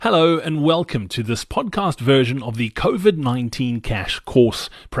Hello and welcome to this podcast version of the COVID-19 Cash course,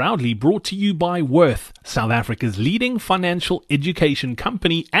 proudly brought to you by Worth, South Africa's leading financial education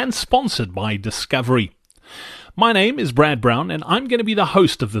company and sponsored by Discovery. My name is Brad Brown and I'm going to be the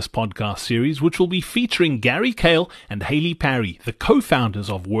host of this podcast series, which will be featuring Gary Kale and Haley Parry, the co-founders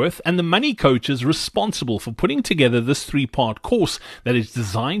of Worth and the money coaches responsible for putting together this three-part course that is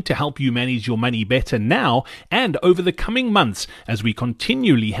designed to help you manage your money better now and over the coming months as we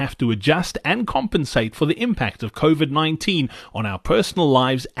continually have to adjust and compensate for the impact of COVID-19 on our personal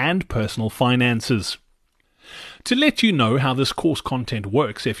lives and personal finances. To let you know how this course content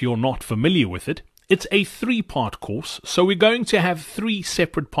works if you're not familiar with it, it's a three-part course, so we're going to have three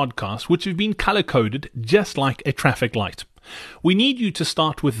separate podcasts which have been color-coded just like a traffic light. We need you to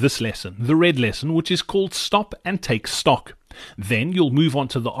start with this lesson, the red lesson, which is called Stop and Take Stock. Then you'll move on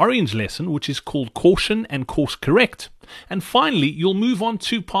to the orange lesson, which is called Caution and Course Correct. And finally, you'll move on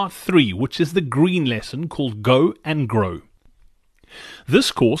to part 3, which is the green lesson called Go and Grow.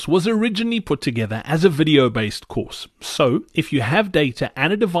 This course was originally put together as a video-based course, so if you have data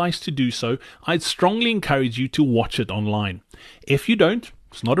and a device to do so, I'd strongly encourage you to watch it online. If you don't,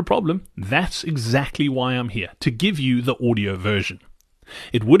 it's not a problem. That's exactly why I'm here, to give you the audio version.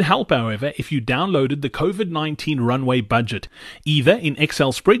 It would help, however, if you downloaded the COVID-19 runway budget, either in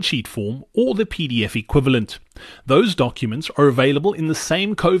Excel spreadsheet form or the PDF equivalent. Those documents are available in the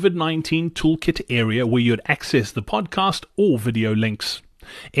same COVID-19 toolkit area where you'd access the podcast or video links.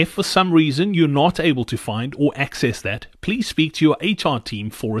 If for some reason you're not able to find or access that, please speak to your HR team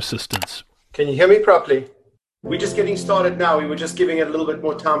for assistance. Can you hear me properly? We're just getting started now. We were just giving it a little bit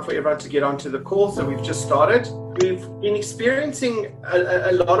more time for everyone to get onto the call, so we've just started. We've been experiencing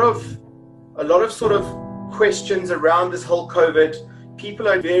a lot of sort of questions around this whole COVID. People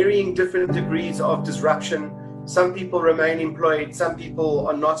are varying different degrees of disruption. Some people remain employed, some people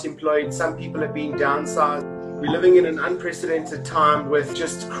are not employed, some people have been downsized. We're living in an unprecedented time with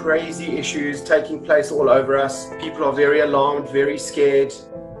just crazy issues taking place all over us. People are very alarmed, very scared.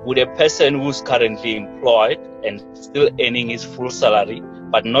 Would a person who's currently employed and still earning his full salary,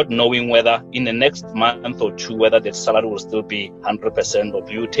 but not knowing whether in the next month or two, whether that salary will still be 100%, or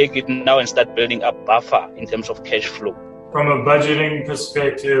do you take it now and start building a buffer in terms of cash flow? From a budgeting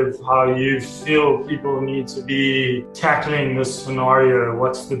perspective, how you feel people need to be tackling this scenario,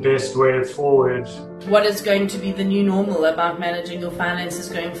 what's the best way forward? What is going to be the new normal about managing your finances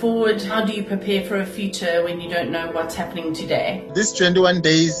going forward? How do you prepare for a future when you don't know what's happening today? This 21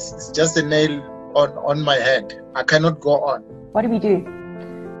 days is just a nail on my head. I cannot go on. What do we do?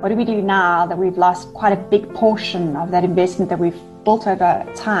 What do we do now that we've lost quite a big portion of that investment that we've built over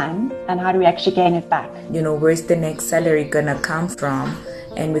time, and how do we actually gain it back? You know, where's the next salary gonna come from?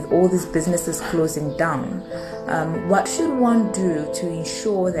 And with all these businesses closing down, what should one do to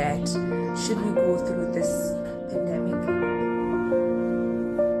ensure that should we go through this pandemic?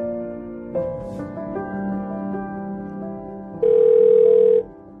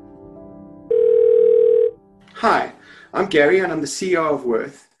 Hi, I'm Gary and I'm the CEO of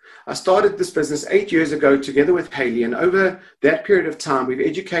Worth. I started this business 8 years ago together with Haley, and over that period of time, we've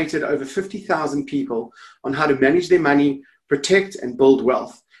educated over 50,000 people on how to manage their money, protect and build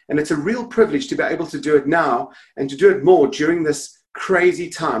wealth. And it's a real privilege to be able to do it now and to do it more during this crazy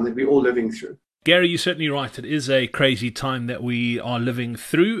time that we're all living through. Gary, you're certainly right. It is a crazy time that we are living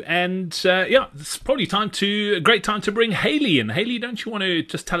through. And it's probably a great time to bring Haley in. Haley, don't you want to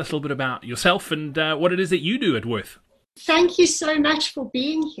just tell us a little bit about yourself and what it is that you do at Worth? Thank you so much for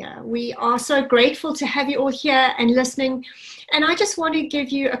being here. We are so grateful to have you all here and listening. And I just want to give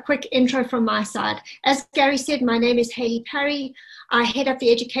you a quick intro from my side. As Gary said, my name is Haley Parry. I head up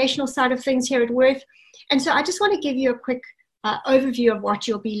the educational side of things here at Worth. And so I just want to give you a quick overview of what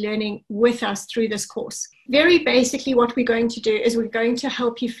you'll be learning with us through this course. Very basically, what we're going to do is we're going to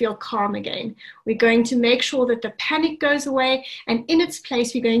help you feel calm again. We're going to make sure that the panic goes away, and in its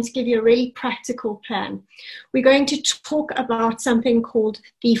place, we're going to give you a really practical plan. We're going to talk about something called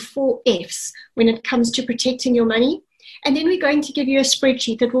the 4 F's when it comes to protecting your money. And then we're going to give you a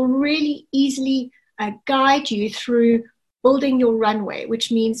spreadsheet that will really easily guide you through building your runway,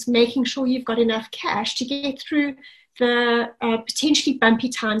 which means making sure you've got enough cash to get through the potentially bumpy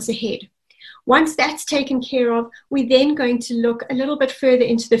times ahead. Once that's taken care of, we're then going to look a little bit further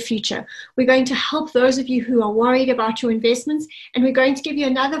into the future. We're going to help those of you who are worried about your investments, and we're going to give you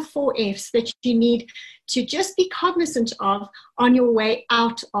another 4 F's that you need to just be cognizant of on your way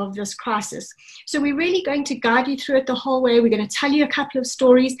out of this crisis. So we're really going to guide you through it the whole way. We're going to tell you a couple of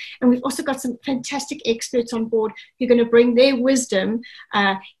stories, and we've also got some fantastic experts on board who are going to bring their wisdom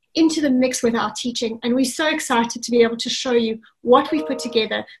into the mix with our teaching. And we're so excited to be able to show you what we've put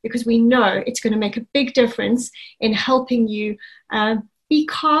together, because we know it's going to make a big difference in helping you be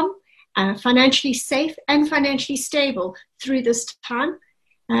calm, financially safe, and financially stable through this time.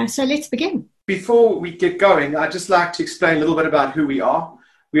 So let's begin. Before we get going, I'd just like to explain a little bit about who we are.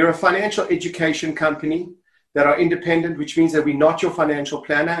 We are a financial education company that are independent, which means that we're not your financial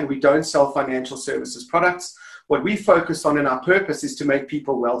planner and we don't sell financial services products. What we focus on and our purpose is to make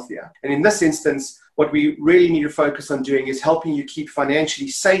people wealthier. And in this instance, what we really need to focus on doing is helping you keep financially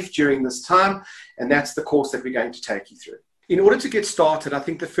safe during this time. And that's the course that we're going to take you through. In order to get started, I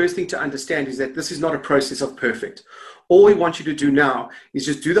think the first thing to understand is that this is not a process of perfect. All we want you to do now is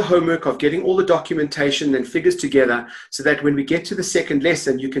just do the homework of getting all the documentation and figures together so that when we get to the second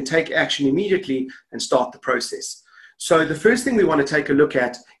lesson, you can take action immediately and start the process. So the first thing we want to take a look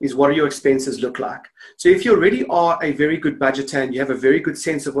at is what do your expenses look like. So if you already are a very good budgeter and you have a very good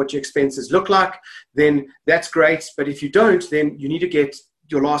sense of what your expenses look like, then that's great. But if you don't, then you need to get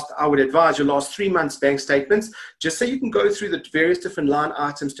I would advise your last 3 months bank statements, just so you can go through the various different line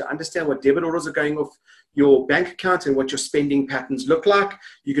items to understand what debit orders are going off your bank account and what your spending patterns look like.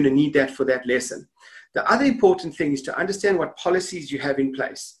 You're going to need that for that lesson. The other important thing is to understand what policies you have in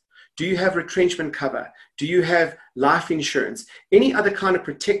place. Do you have retrenchment cover? Do you have life insurance? Any other kind of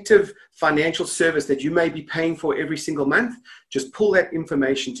protective financial service that you may be paying for every single month? Just pull that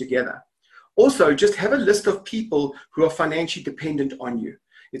information together. Also, just have a list of people who are financially dependent on you.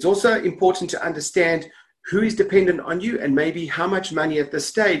 It's also important to understand who is dependent on you and maybe how much money at this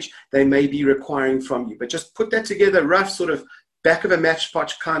stage they may be requiring from you. But just put that together, rough sort of back of a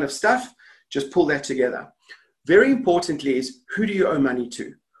matchbox kind of stuff. Just pull that together. Very importantly is, who do you owe money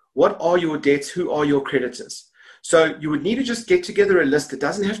to? What are your debts? Who are your creditors? So you would need to just get together a list. It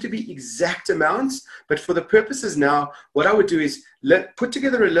doesn't have to be exact amounts, but for the purposes now, what I would do is put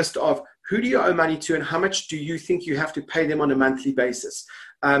together a list of who do you owe money to and how much do you think you have to pay them on a monthly basis.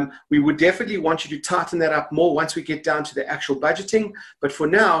 We would definitely want you to tighten that up more once we get down to the actual budgeting. But for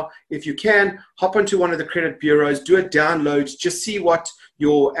now, if you can, hop onto one of the credit bureaus, do a download, just see what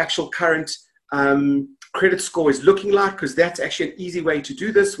your actual current credit score is looking like, because that's actually an easy way to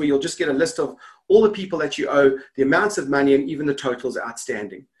do this, where you'll just get a list of all the people that you owe, the amounts of money, and even the totals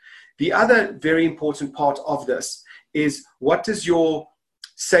outstanding. The other very important part of this is, what does your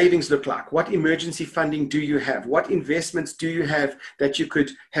savings look like? What emergency funding do you have? What investments do you have that you could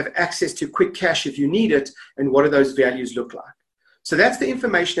have access to quick cash if you need it? And what do those values look like? So that's the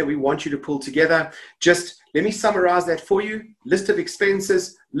information that we want you to pull together. Just let me summarize that for you. List of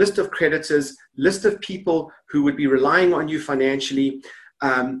expenses, list of creditors, list of people who would be relying on you financially.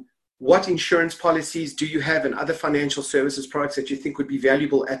 What insurance policies do you have and other financial services products that you think would be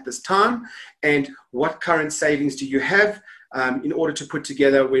valuable at this time? And what current savings do you have in order to put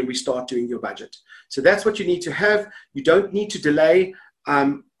together when we start doing your budget? So that's what you need to have. You don't need to delay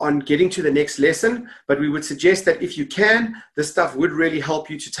on getting to the next lesson, but we would suggest that if you can, this stuff would really help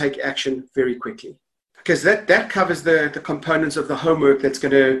you to take action very quickly, because that covers the components of the homework that's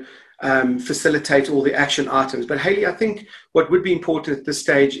going to facilitate all the action items. But Hayley, I think what would be important at this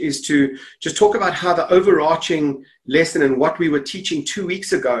stage is to just talk about how the overarching lesson and what we were teaching 2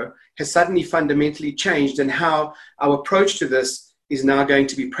 weeks ago has suddenly fundamentally changed, and how our approach to this is now going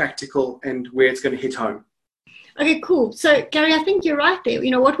to be practical and where it's going to hit home. Okay, cool. So, Gary, I think you're right there.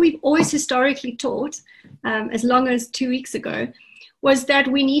 You know, what we've always historically taught, as long as 2 weeks ago, was that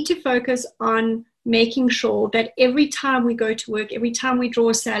we need to focus on making sure that every time we go to work, every time we draw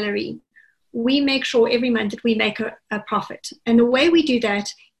a salary, we make sure every month that we make a profit. And the way we do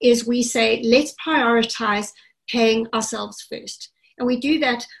that is we say, let's prioritize paying ourselves first. And we do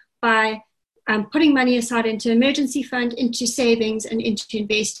that by putting money aside into emergency fund, into savings, and into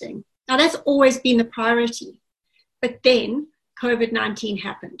investing. Now, that's always been the priority. But then COVID-19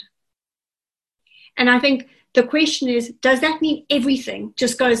 happened. And I think the question is, does that mean everything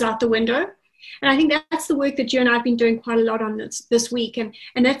just goes out the window? And I think that's the work that you and I have been doing quite a lot on this week. And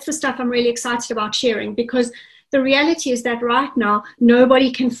that's the stuff I'm really excited about sharing, because the reality is that right now,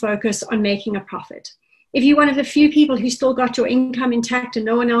 nobody can focus on making a profit. If you're one of the few people who still got your income intact and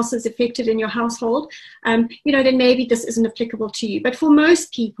no one else is affected in your household, then maybe this isn't applicable to you. But for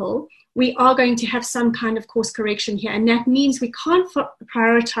most people, we are going to have some kind of course correction here. And that means we can't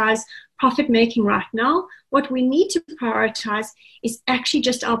prioritize profit making right now. What we need to prioritize is actually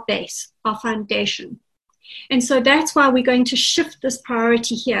just our base, our foundation. And so that's why we're going to shift this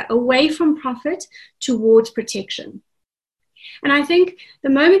priority here away from profit towards protection. And I think the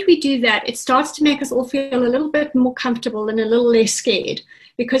moment we do that, it starts to make us all feel a little bit more comfortable and a little less scared.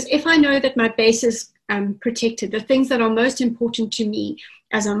 Because if I know that my base is protected, the things that are most important to me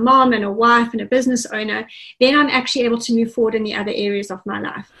as a mom and a wife and a business owner, then I'm actually able to move forward in the other areas of my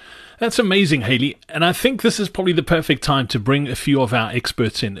life. That's amazing, Hayley. And I think this is probably the perfect time to bring a few of our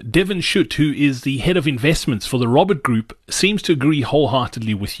experts in. Devin Schutt, who is the head of investments for the Robert Group, seems to agree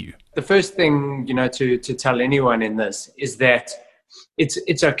wholeheartedly with you. The first thing, to tell anyone in this is that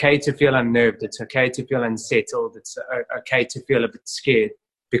it's okay to feel unnerved. It's okay to feel unsettled. It's okay to feel a bit scared,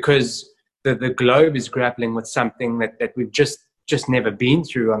 because the globe is grappling with something that we've just never been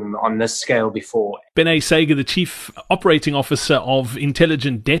through on this scale before. Benay Sager, the Chief Operating Officer of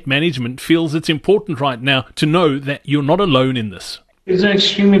Intelligent Debt Management, feels it's important right now to know that you're not alone in this. It's an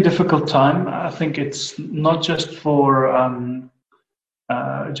extremely difficult time. I think it's not just for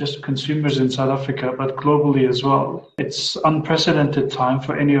just consumers in South Africa, but globally as well. It's unprecedented time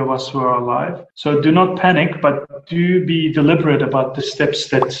for any of us who are alive. So do not panic, but do be deliberate about the steps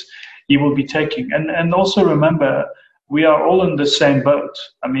that you will be taking. And also remember, we are all in the same boat.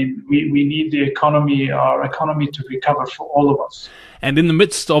 I mean, we need our economy to recover for all of us. And in the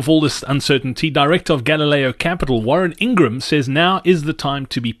midst of all this uncertainty, Director of Galileo Capital, Warren Ingram, says now is the time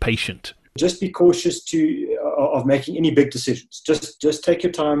to be patient. Just be cautious of making any big decisions. Just take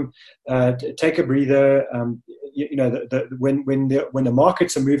your time, take a breather. When the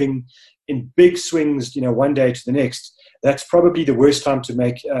markets are moving in big swings, one day to the next, that's probably the worst time to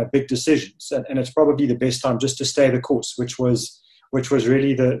make big decisions, and it's probably the best time just to stay the course, which was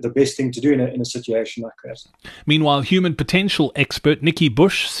really the best thing to do in a situation like that. Meanwhile, human potential expert Nikki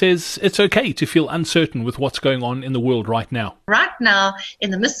Bush says it's okay to feel uncertain with what's going on in the world right now. Right now, in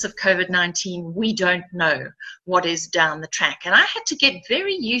the midst of COVID-19, we don't know what is down the track. And I had to get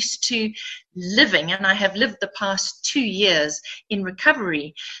very used to living, and I have lived the past 2 years in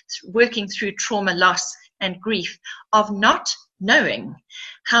recovery, working through trauma, loss, and grief, of not knowing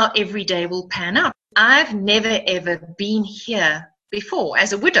how every day will pan out. I've never ever been here before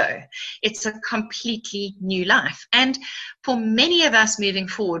as a widow. It's a completely new life. And for many of us moving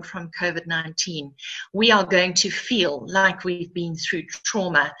forward from COVID-19, we are going to feel like we've been through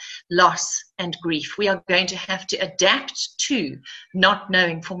trauma, loss, and grief. We are going to have to adapt to not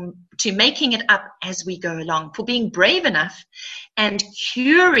knowing, to making it up as we go along, for being brave enough and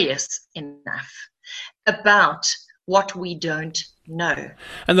curious enough about what we don't know.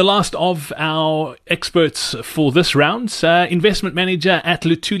 And the last of our experts for this round, investment manager at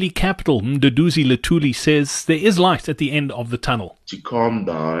Lutuli Capital, Mduduzi Lutuli, says there is light at the end of the tunnel. To calm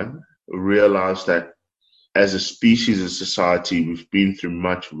down, realize that as a species and society, we've been through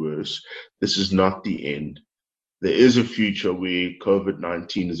much worse. This is not the end. There is a future where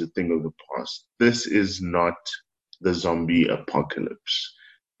COVID-19 is a thing of the past. This is not the zombie apocalypse.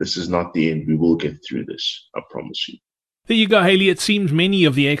 This is not the end. We will get through this. I promise you. There you go, Hayley. It seems many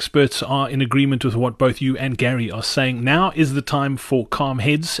of the experts are in agreement with what both you and Gary are saying. Now is the time for calm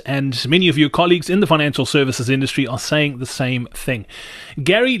heads, and many of your colleagues in the financial services industry are saying the same thing.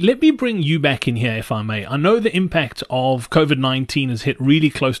 Gary, let me bring you back in here, if I may. I know the impact of COVID-19 has hit really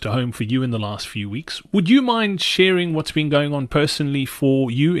close to home for you in the last few weeks. Would you mind sharing what's been going on personally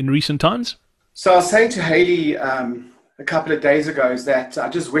for you in recent times? So I was saying to Hayley a couple of days ago is that I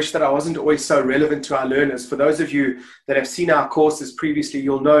just wish that I wasn't always so relevant to our learners. For those of you that have seen our courses previously,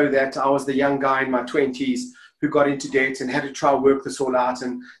 you'll know that I was the young guy in my 20s who got into debt and had to try and work this all out.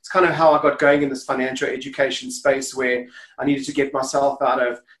 And it's kind of how I got going in this financial education space, where I needed to get myself out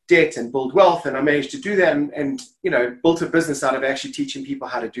of debt and build wealth. And I managed to do that and built a business out of actually teaching people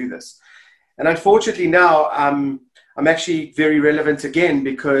how to do this. And unfortunately now I'm actually very relevant again,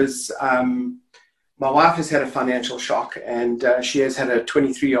 because my wife has had a financial shock, and she has had a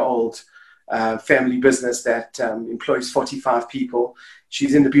 23-year-old family business that employs 45 people.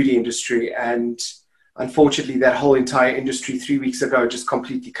 She's in the beauty industry, and unfortunately that whole entire industry 3 weeks ago just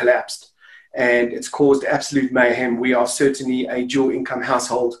completely collapsed, and it's caused absolute mayhem. We are certainly a dual income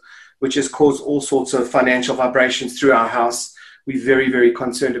household, which has caused all sorts of financial vibrations through our house. We're very, very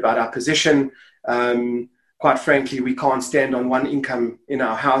concerned about our position. Quite frankly, we can't stand on one income in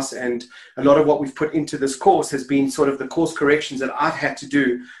our house. And a lot of what we've put into this course has been sort of the course corrections that I've had to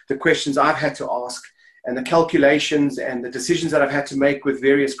do, the questions I've had to ask, and the calculations and the decisions that I've had to make with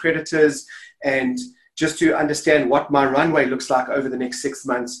various creditors, and just to understand what my runway looks like over the next 6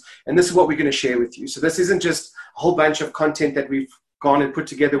 months. And this is what we're going to share with you. So this isn't just a whole bunch of content that we've gone and put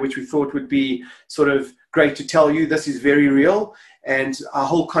together, which we thought would be sort of great to tell you. This is very real. And our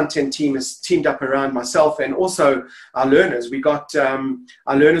whole content team is teamed up around myself and also our learners. We got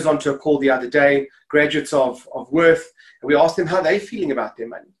our learners onto a call the other day, graduates of Worth, and we asked them how they're feeling about their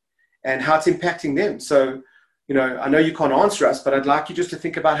money and how it's impacting them. So, I know you can't answer us, but I'd like you just to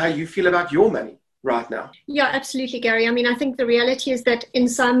think about how you feel about your money. right now. Yeah, absolutely, Gary. I mean, I think the reality is that in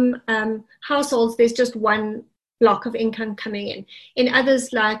some households, there's just one block of income coming in. In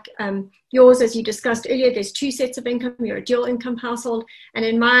others, like yours, as you discussed earlier, there's two sets of income. You're a dual income household. And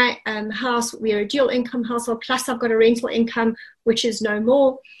in my house, we're a dual income household, plus I've got a rental income, which is no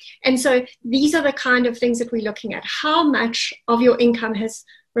more. And so these are the kind of things that we're looking at. How much of your income has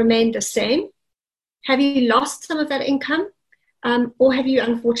remained the same? Have you lost some of that income? Or have you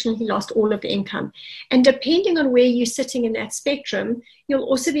unfortunately lost all of the income? And depending on where you're sitting in that spectrum, you'll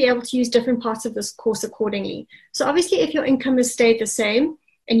also be able to use different parts of this course accordingly. So obviously, if your income has stayed the same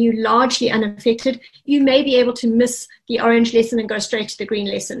and you're largely unaffected, you may be able to miss the orange lesson and go straight to the green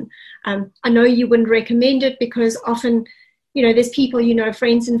lesson. I know you wouldn't recommend it because often, there's people,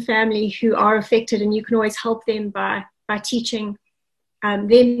 friends and family who are affected, and you can always help them by teaching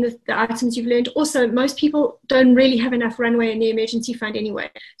then the items you've learned. Also, most people don't really have enough runway in their emergency fund anyway.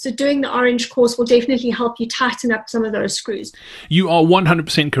 So doing the orange course will definitely help you tighten up some of those screws. You are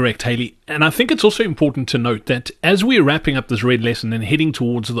 100% correct, Hayley. And I think it's also important to note that as we're wrapping up this red lesson and heading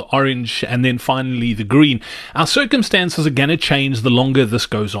towards the orange and then finally the green, our circumstances are going to change the longer this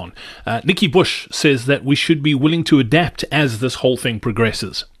goes on. Nikki Bush says that we should be willing to adapt as this whole thing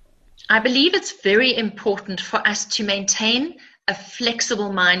progresses. I believe it's very important for us to maintain a flexible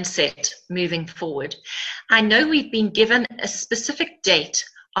mindset moving forward. I know we've been given a specific date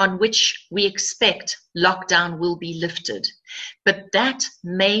on which we expect lockdown will be lifted, but that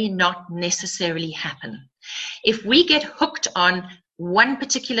may not necessarily happen. If we get hooked on one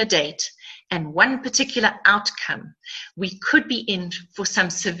particular date and one particular outcome, we could be in for some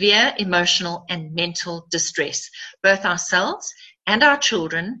severe emotional and mental distress, both ourselves and our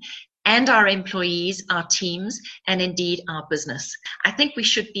children, and our employees, our teams, and indeed our business. I think we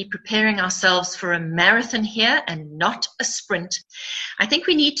should be preparing ourselves for a marathon here and not a sprint. I think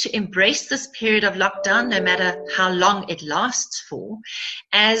we need to embrace this period of lockdown, no matter how long it lasts for,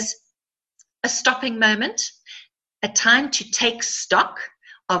 as a stopping moment, a time to take stock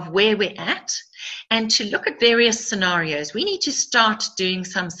of where we're at, and to look at various scenarios. We need to start doing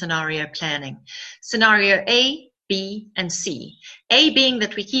some scenario planning. Scenario A, B, and C. A being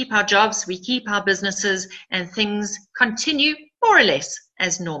that we keep our jobs, we keep our businesses, and things continue more or less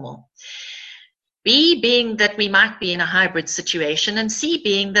as normal. B being that we might be in a hybrid situation, and C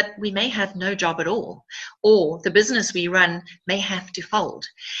being that we may have no job at all, or the business we run may have to fold.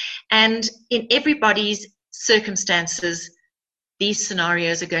 And in everybody's circumstances, these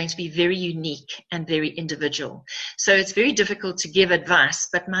scenarios are going to be very unique and very individual. So it's very difficult to give advice,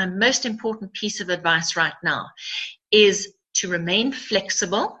 but my most important piece of advice right now is to remain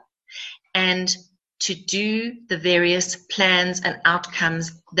flexible and to do the various plans and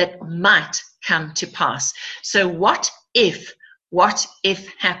outcomes that might come to pass. So what if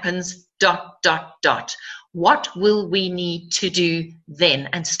happens ... What will we need to do then?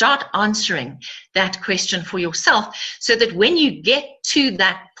 And start answering that question for yourself so that when you get to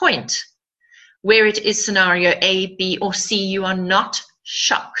that point where it is scenario A, B, or C, you are not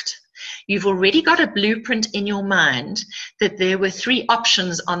shocked. You've already got a blueprint in your mind that there were 3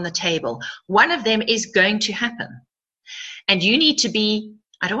 options on the table. One of them is going to happen. And you need to be,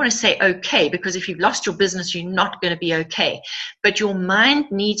 I don't want to say okay, because if you've lost your business, you're not going to be okay. But your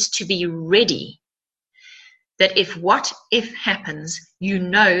mind needs to be ready that if happens, you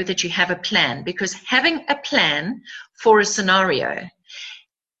know that you have a plan, because having a plan for a scenario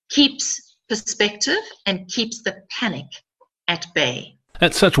keeps perspective and keeps the panic at bay.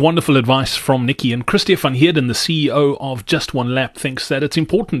 That's such wonderful advice from Nikki. And Christia van Heerden, the CEO of Just One Lap, thinks that it's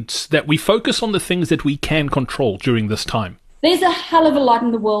important that we focus on the things that we can control during this time. There's a hell of a lot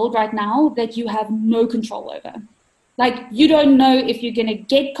in the world right now that you have no control over. Like, you don't know if you're going to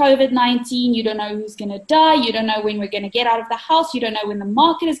get COVID-19, you don't know who's going to die, you don't know when we're going to get out of the house, you don't know when the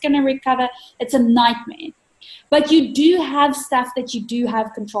market is going to recover. It's a nightmare. But you do have stuff that you do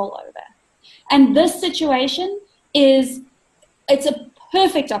have control over. And this situation it's a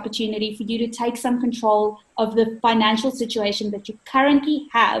perfect opportunity for you to take some control of the financial situation that you currently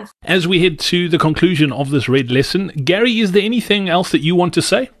have. As we head to the conclusion of this red lesson, Gary, is there anything else that you want to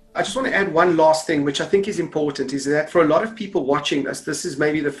say? I just want to add one last thing, which I think is important, is that for a lot of people watching this is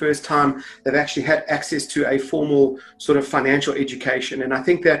maybe the first time they've actually had access to a formal sort of financial education. And I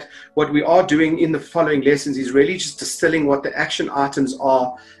think that what we are doing in the following lessons is really just distilling what the action items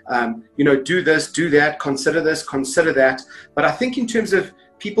are. Do this, do that, consider this, consider that. But I think in terms of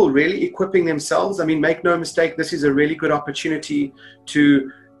people really equipping themselves, I mean, make no mistake, this is a really good opportunity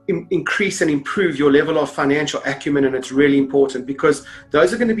to increase and improve your level of financial acumen, and it's really important because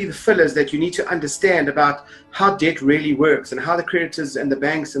those are going to be the fillers that you need to understand about how debt really works and how the creditors and the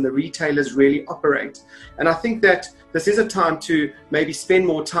banks and the retailers really operate. And I think that this is a time to maybe spend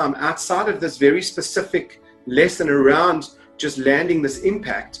more time outside of this very specific lesson around just landing this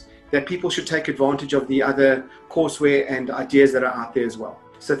impact, that people should take advantage of the other courseware and ideas that are out there as well.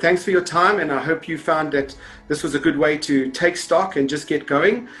 So thanks for your time, and I hope you found that this was a good way to take stock and just get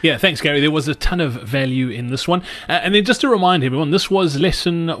going. Yeah, thanks, Gary. There was a ton of value in this one. And then just to remind everyone, this was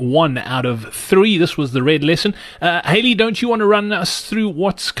lesson 1 out of 3. This was the red lesson. Hayley, don't you want to run us through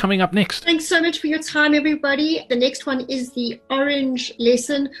what's coming up next? Thanks so much for your time, everybody. The next one is the orange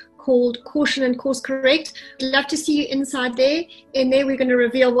lesson, called Caution and Course Correct. I'd love to see you inside there. In there, we're going to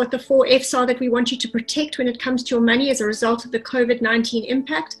reveal what the 4 F's are that we want you to protect when it comes to your money as a result of the COVID-19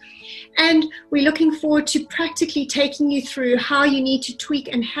 impact. And we're looking forward to practically taking you through how you need to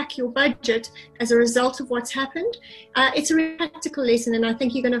tweak and hack your budget as a result of what's happened. It's a really practical lesson, and I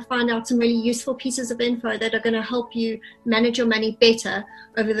think you're going to find out some really useful pieces of info that are going to help you manage your money better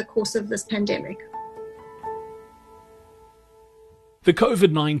over the course of this pandemic. The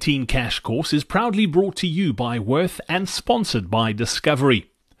COVID-19 Cash Course is proudly brought to you by Worth and sponsored by Discovery.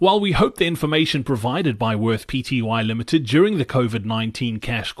 While we hope the information provided by Worth Pty Limited during the COVID-19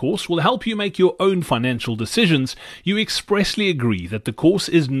 Cash Course will help you make your own financial decisions, you expressly agree that the course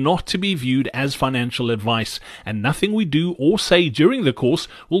is not to be viewed as financial advice, and nothing we do or say during the course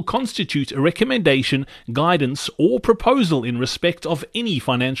will constitute a recommendation, guidance, or proposal in respect of any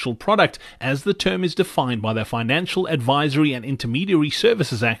financial product, as the term is defined by the Financial Advisory and Intermediary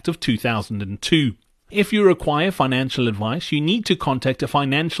Services Act of 2002. If you require financial advice, you need to contact a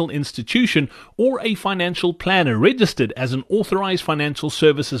financial institution or a financial planner registered as an authorized financial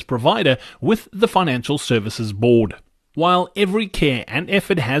services provider with the Financial Services Board. While every care and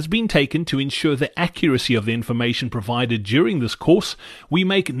effort has been taken to ensure the accuracy of the information provided during this course, we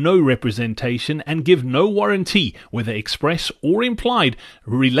make no representation and give no warranty, whether express or implied,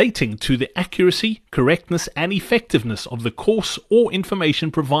 relating to the accuracy, correctness, and effectiveness of the course or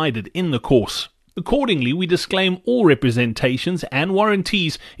information provided in the course. Accordingly, we disclaim all representations and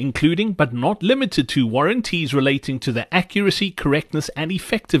warranties, including but not limited to warranties relating to the accuracy, correctness, and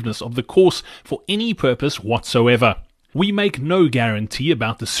effectiveness of the course for any purpose whatsoever. We make no guarantee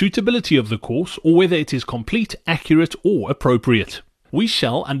about the suitability of the course or whether it is complete, accurate, or appropriate. We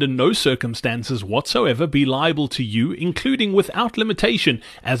shall under no circumstances whatsoever be liable to you, including without limitation,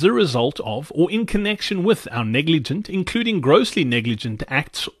 as a result of or in connection with our negligent, including grossly negligent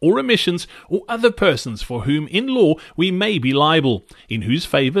acts or omissions, or other persons for whom in law we may be liable, in whose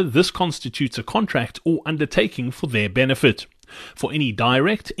favour this constitutes a contract or undertaking for their benefit. For any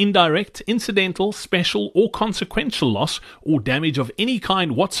direct, indirect, incidental, special, or consequential loss or damage of any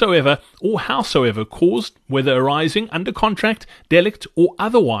kind whatsoever or howsoever caused, whether arising under contract, delict, or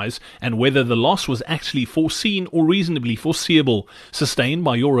otherwise, and whether the loss was actually foreseen or reasonably foreseeable, sustained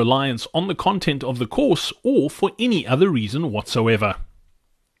by your reliance on the content of the course, or for any other reason whatsoever.